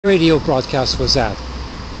radio broadcast was that?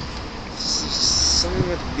 Something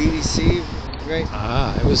with BBC, right?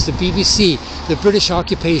 It was the BBC, the British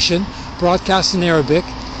occupation, broadcast in Arabic,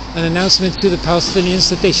 an announcement to the Palestinians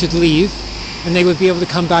that they should leave and they would be able to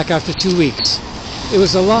come back after 2 weeks. It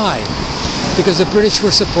was a lie, because the British were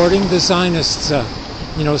supporting the Zionist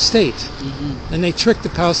state. Mm-hmm. And they tricked the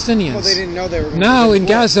Palestinians. Well, they didn't know they were going now to in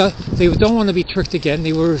Gaza, they don't want to be tricked again.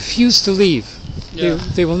 They will refuse to leave. Yeah.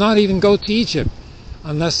 They will not even go to Egypt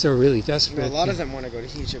unless they're really desperate. Well, a lot of them want to go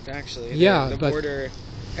to Egypt, actually. Yeah, the border.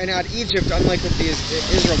 And at Egypt, unlike with the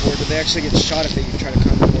Israel border, they actually get shot if they try to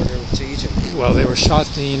come to the border to Egypt. Well, they were shot,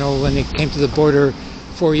 when they came to the border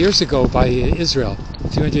 4 years ago by Israel.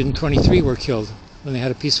 323 were killed when they had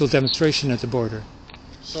a peaceful demonstration at the border.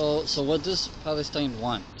 So what does Palestine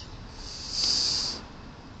want?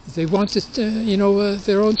 They wanted,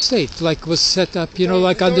 their own state, like was set up,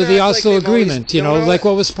 like under the Oslo Agreement, like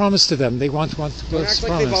what was promised to them. They want what was promised.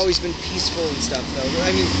 Don't act like they've always been peaceful and stuff, though.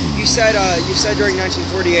 I mean, you said during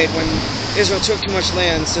 1948 when Israel took too much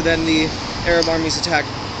land, so then the Arab armies attacked.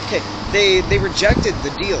 Okay, they rejected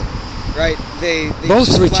the deal, right? They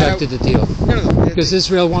both rejected the deal. No, because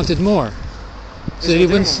Israel wanted more, so they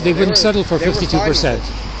wouldn't settle for 52%.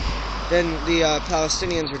 Then the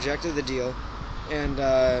Palestinians rejected the deal. And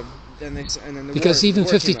then the because war, even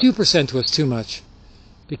the war 52% was too much,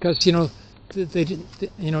 because they didn't,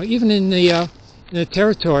 even in the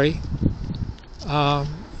territory of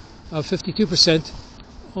 52%,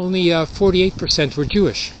 only 48% were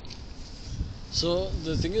Jewish. So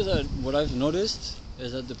the thing is that what I've noticed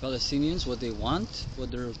is that the Palestinians, what they want,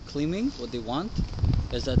 what they're claiming, what they want,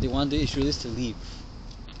 is that they want the Israelis to leave.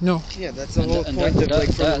 No. Yeah, that's the whole point of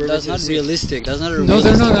that's not realistic. That's not a No, realistic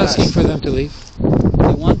they're not task. asking for them to leave.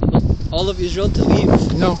 They want all of Israel to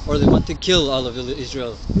leave. No. Or they want to kill all of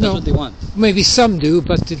Israel. That's what they want. Maybe some do,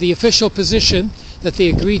 but the official position that they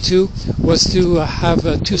agreed to was to have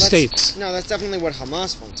two states. No, that's definitely what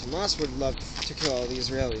Hamas wants. Hamas would love to kill all the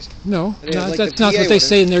Israelis. No, that's not what they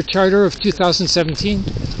say in their charter of 2017.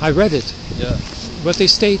 I read it. Yeah. What they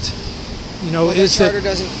state, well, is the charter that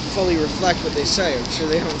doesn't fully reflect what they say. I'm sure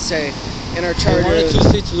they don't say in our They charter. want a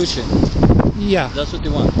two-state solution. Yeah. That's what they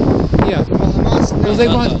want. Yeah. Well, Hamas. No, Well, they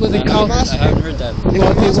want what they call. I haven't heard that.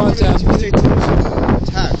 Well, they want a two-state solution.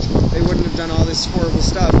 Attacked. They wouldn't have done all this horrible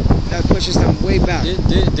stuff. That pushes them way back.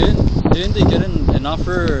 Didn't they get an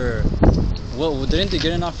offer? Well, didn't they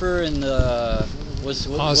get an offer in the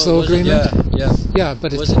Oslo Agreement? Yeah,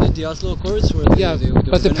 but wasn't it the Oslo Accords? Where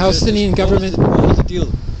but the Palestinian government. What was the deal?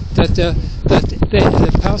 That the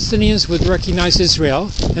Palestinians would recognize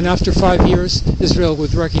Israel, and after 5 years, Israel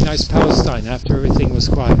would recognize Palestine after everything was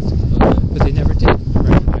quiet. Okay. But they never did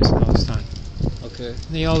recognize Palestine. Okay.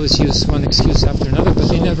 They always use one excuse after another, but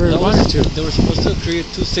they never wanted to. They were supposed to create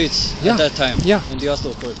two states at that time. Yeah. In the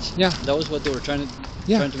Oslo Accords. Yeah. That was what they were trying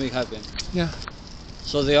to make happen. Yeah.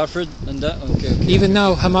 So they offered, and that okay. Even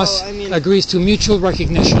now, Hamas agrees to mutual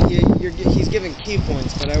recognition. He's giving key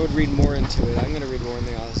points, but I would read more into it. I'm going to read more in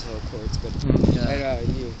the Oslo Accords, but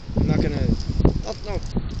I'm not going to. I'll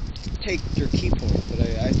take your key point, but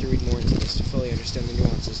I have to read more into this to fully understand the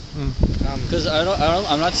nuances. Because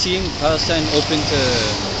I'm not seeing Palestine open to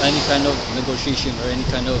any kind of negotiation or any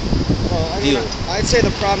kind of deal. I'd say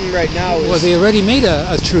the problem right now is. Well, they already made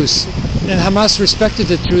a truce, and Hamas respected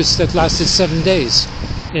the truce that lasted 7 days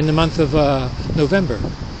in the month of November.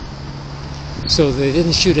 So they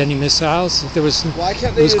didn't shoot any missiles. Why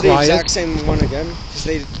can't they do the exact same one again? Because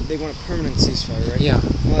they want a permanent ceasefire, right? Yeah.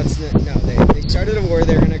 Well, they started a war.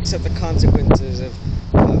 They're going to accept the consequences of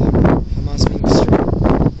Hamas being destroyed.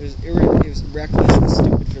 It was reckless and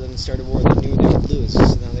stupid for them to start a war. They knew they would lose.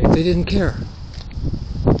 So now they didn't care.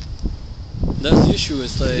 That's the issue.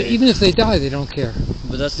 It's like even if they die, they don't care.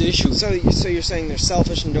 But that's the issue. So you're saying they're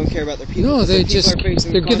selfish and don't care about their people? No, they're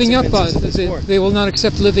giving up. They will not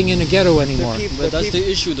accept living in a ghetto anymore. But that's the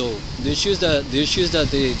issue, though. The issue is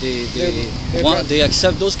that they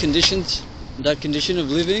accept those conditions, that condition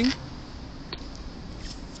of living,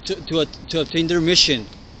 to obtain their mission,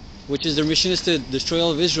 which is their mission is to destroy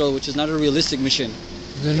all of Israel, which is not a realistic mission.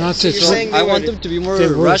 They're not so I want them to be more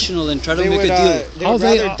rational and try to make a deal. They would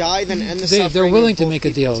rather die than end the suffering. They're willing to make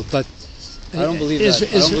a deal, but I don't believe that.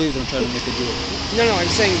 I don't believe them trying to make a deal. No, I'm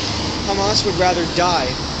saying Hamas would rather die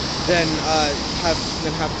than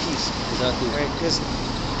have peace. Exactly. Right? Because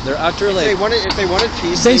they're after if they wanted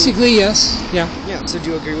peace. Basically, yes. Yeah. Yeah. So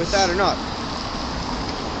do you agree with that or not?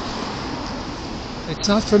 It's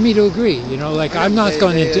not for me to agree. I'm not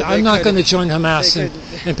going to join Hamas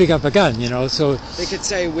and pick up a gun. So they could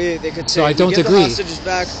say I don't we get agree. The hostages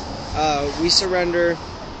back, we surrender,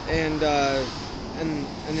 and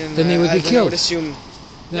then they would be killed. I would assume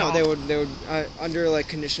No, they would under like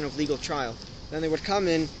condition of legal trial. Then they would come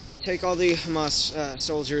in, take all the Hamas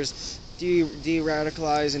soldiers,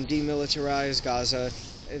 de-radicalize and demilitarize Gaza.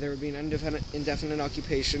 There would be an indefinite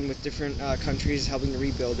occupation with different countries helping to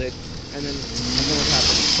rebuild it, and then nothing would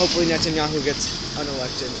happen. Hopefully Netanyahu gets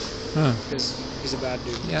unelected because he's a bad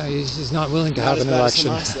dude. Yeah, he's not willing to Not have as an bad as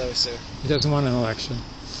election. Hamas, though, so. He doesn't want an election.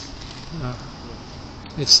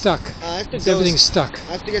 It's stuck. Everything's Everything's stuck.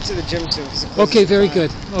 I have to get to the gym soon. Okay, very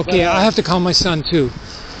good. Okay, I have to call my son too.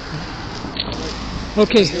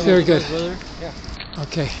 Okay, very good. Brother. Yeah.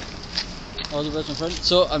 Okay. All the best, my friend.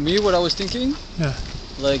 So, me, what I was thinking,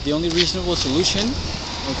 like the only reasonable solution,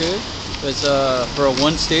 okay, is for a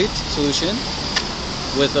one-state solution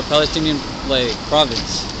with a Palestinian like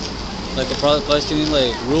province, like a Palestinian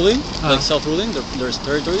like ruling, like self-ruling, there's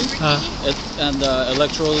territory, and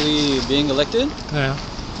electorally being elected,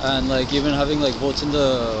 and like even having like votes in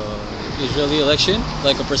the Israeli election,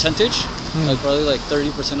 like a percentage, like probably like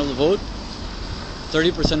 30% of the vote,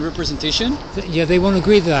 30% representation. Yeah, they won't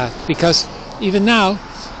agree to that because even now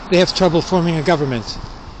they have trouble forming a government,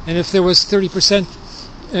 and if there was 30%,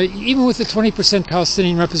 even with the 20%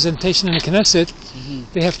 Palestinian representation in the Knesset,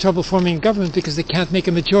 they have trouble forming a government because they can't make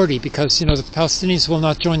a majority because the Palestinians will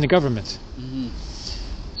not join the government.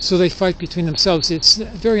 So they fight between themselves. It's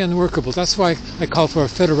very unworkable. That's why I call for a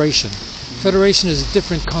federation. Federation is a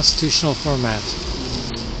different constitutional format.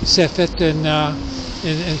 C'est fait un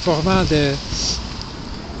format de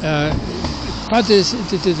pas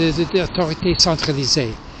d'autorité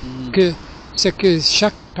centralisée. C'est que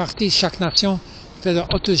chaque parti, chaque nation fait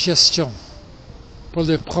leur autogestion pour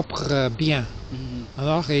leur propre bien.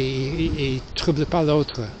 Alors, et trouble pas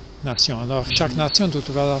l'autre nation. Alors, chaque nation doit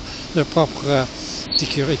avoir leur propre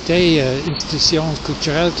sécurité, institutions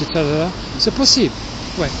culturelles, tout ça. C'est possible.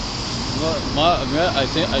 Ouais. I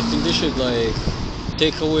think they should like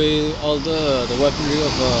take away all the weaponry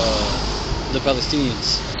of the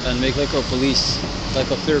Palestinians and make like a police, like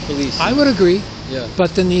a fair police. I would agree. Yeah.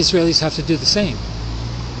 But then the Israelis have to do the same.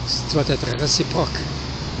 Ça doit être réciproque.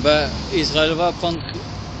 Ben, Israël va prendre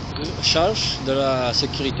charge de la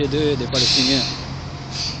sécurité des Palestiniens.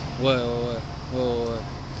 Ouais.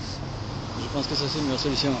 Je pense que ça c'est une meilleure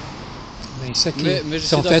solution. Mais je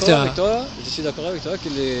suis d'accord avec toi que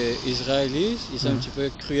les Israéliens, ils sont un petit peu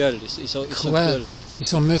cruels. Ils sont cruels. Ils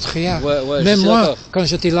sont meurtriers. Ouais, même moi, quand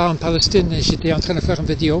j'étais là en Palestine, j'étais en train de faire une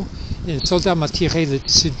vidéo, et un soldat m'a tiré le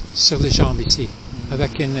dessus sur les jambes ici,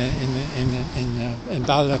 avec une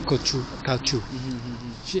balle à caoutchouc.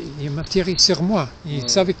 Il m'a tiré sur moi. Il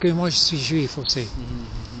savait que moi je suis juif aussi.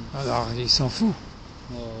 Alors ils sont fous.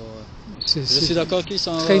 Je suis d'accord qu'ils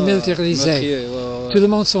sont très militarisés. Tout le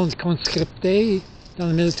monde sont conscriptés dans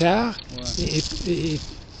le militaire. Et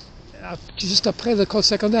juste après l'école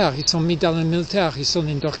secondaire, ils sont mis dans le militaire. Ils sont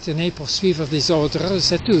indoctrinés pour suivre des ordres.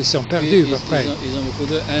 C'est tout. Ils sont perdus après. Ils ont beaucoup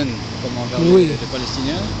de haine envers les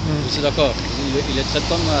Palestiniens. Je suis d'accord. Ils les traitent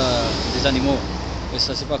comme des animaux. Et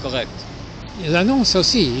ça, c'est pas correct. Ils annoncent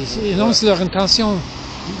aussi. Ils annoncent leur intention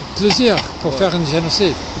plusieurs pour faire un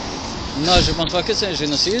génocide. Non, je pense pas que c'est un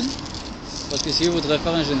génocide. Parce que s'ils voudraient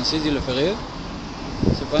faire un génocide, ils le feraient.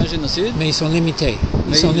 C'est pas un génocide. Mais ils sont limités.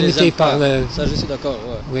 Ils sont limités par le. Ça, je suis d'accord.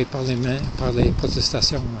 Oui, par les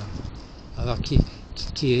protestations. Alors qui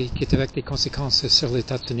est avec des conséquences sur les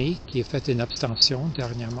États-Unis, qui a fait une abstention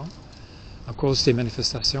dernièrement à cause des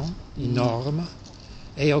manifestations énormes.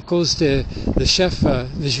 Et à cause de le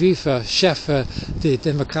juif chef des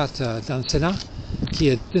démocrates dans le Sénat,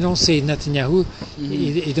 qui a dénoncé Netanyahu,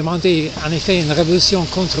 il demandait en effet une révolution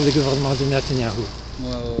contre le gouvernement de Netanyahu.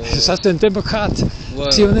 Ça c'est un démocrate,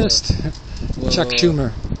 sioniste, Chuck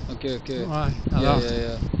Schumer. Okay. Ouais, alors,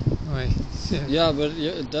 yeah, but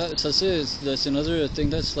that's another thing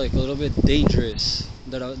that's like a little bit dangerous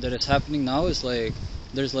that is happening now. Is like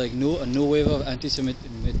there's like a new wave of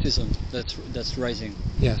anti-Semitism that's rising.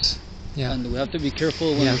 Yes. Yeah. And we have to be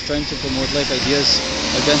careful when we're trying to promote like ideas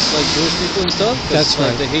against like Jewish people and stuff. That's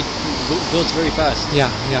right. The hate builds very fast.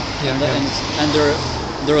 Yeah. And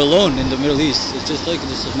they're alone in the Middle East. It's just like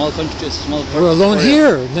it's a small country. It's a small. We're alone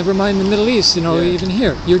here. Never mind the Middle East. Even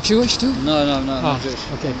here. You're Jewish too? No, I'm Jewish.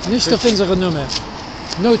 Okay. Nicht auf unsere Nummer.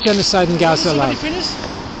 No genocide in Gaza allowed.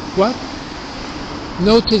 What?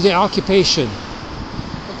 No to the occupation.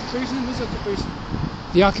 Occupation? What's occupation?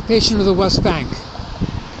 The occupation of the West Bank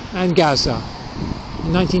and Gaza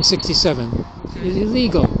in 1967. Okay. It's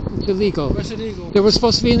illegal. It's illegal. What's illegal? There was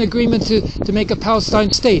supposed to be an agreement to make a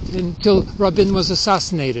Palestine state until Rabin was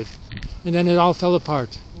assassinated, and then it all fell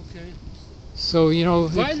apart. Okay. So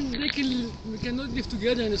why we cannot live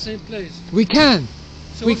together in the same place? We can.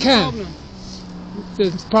 So we what's can. The problem?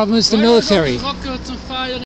 The problem is the military. Rockets and fire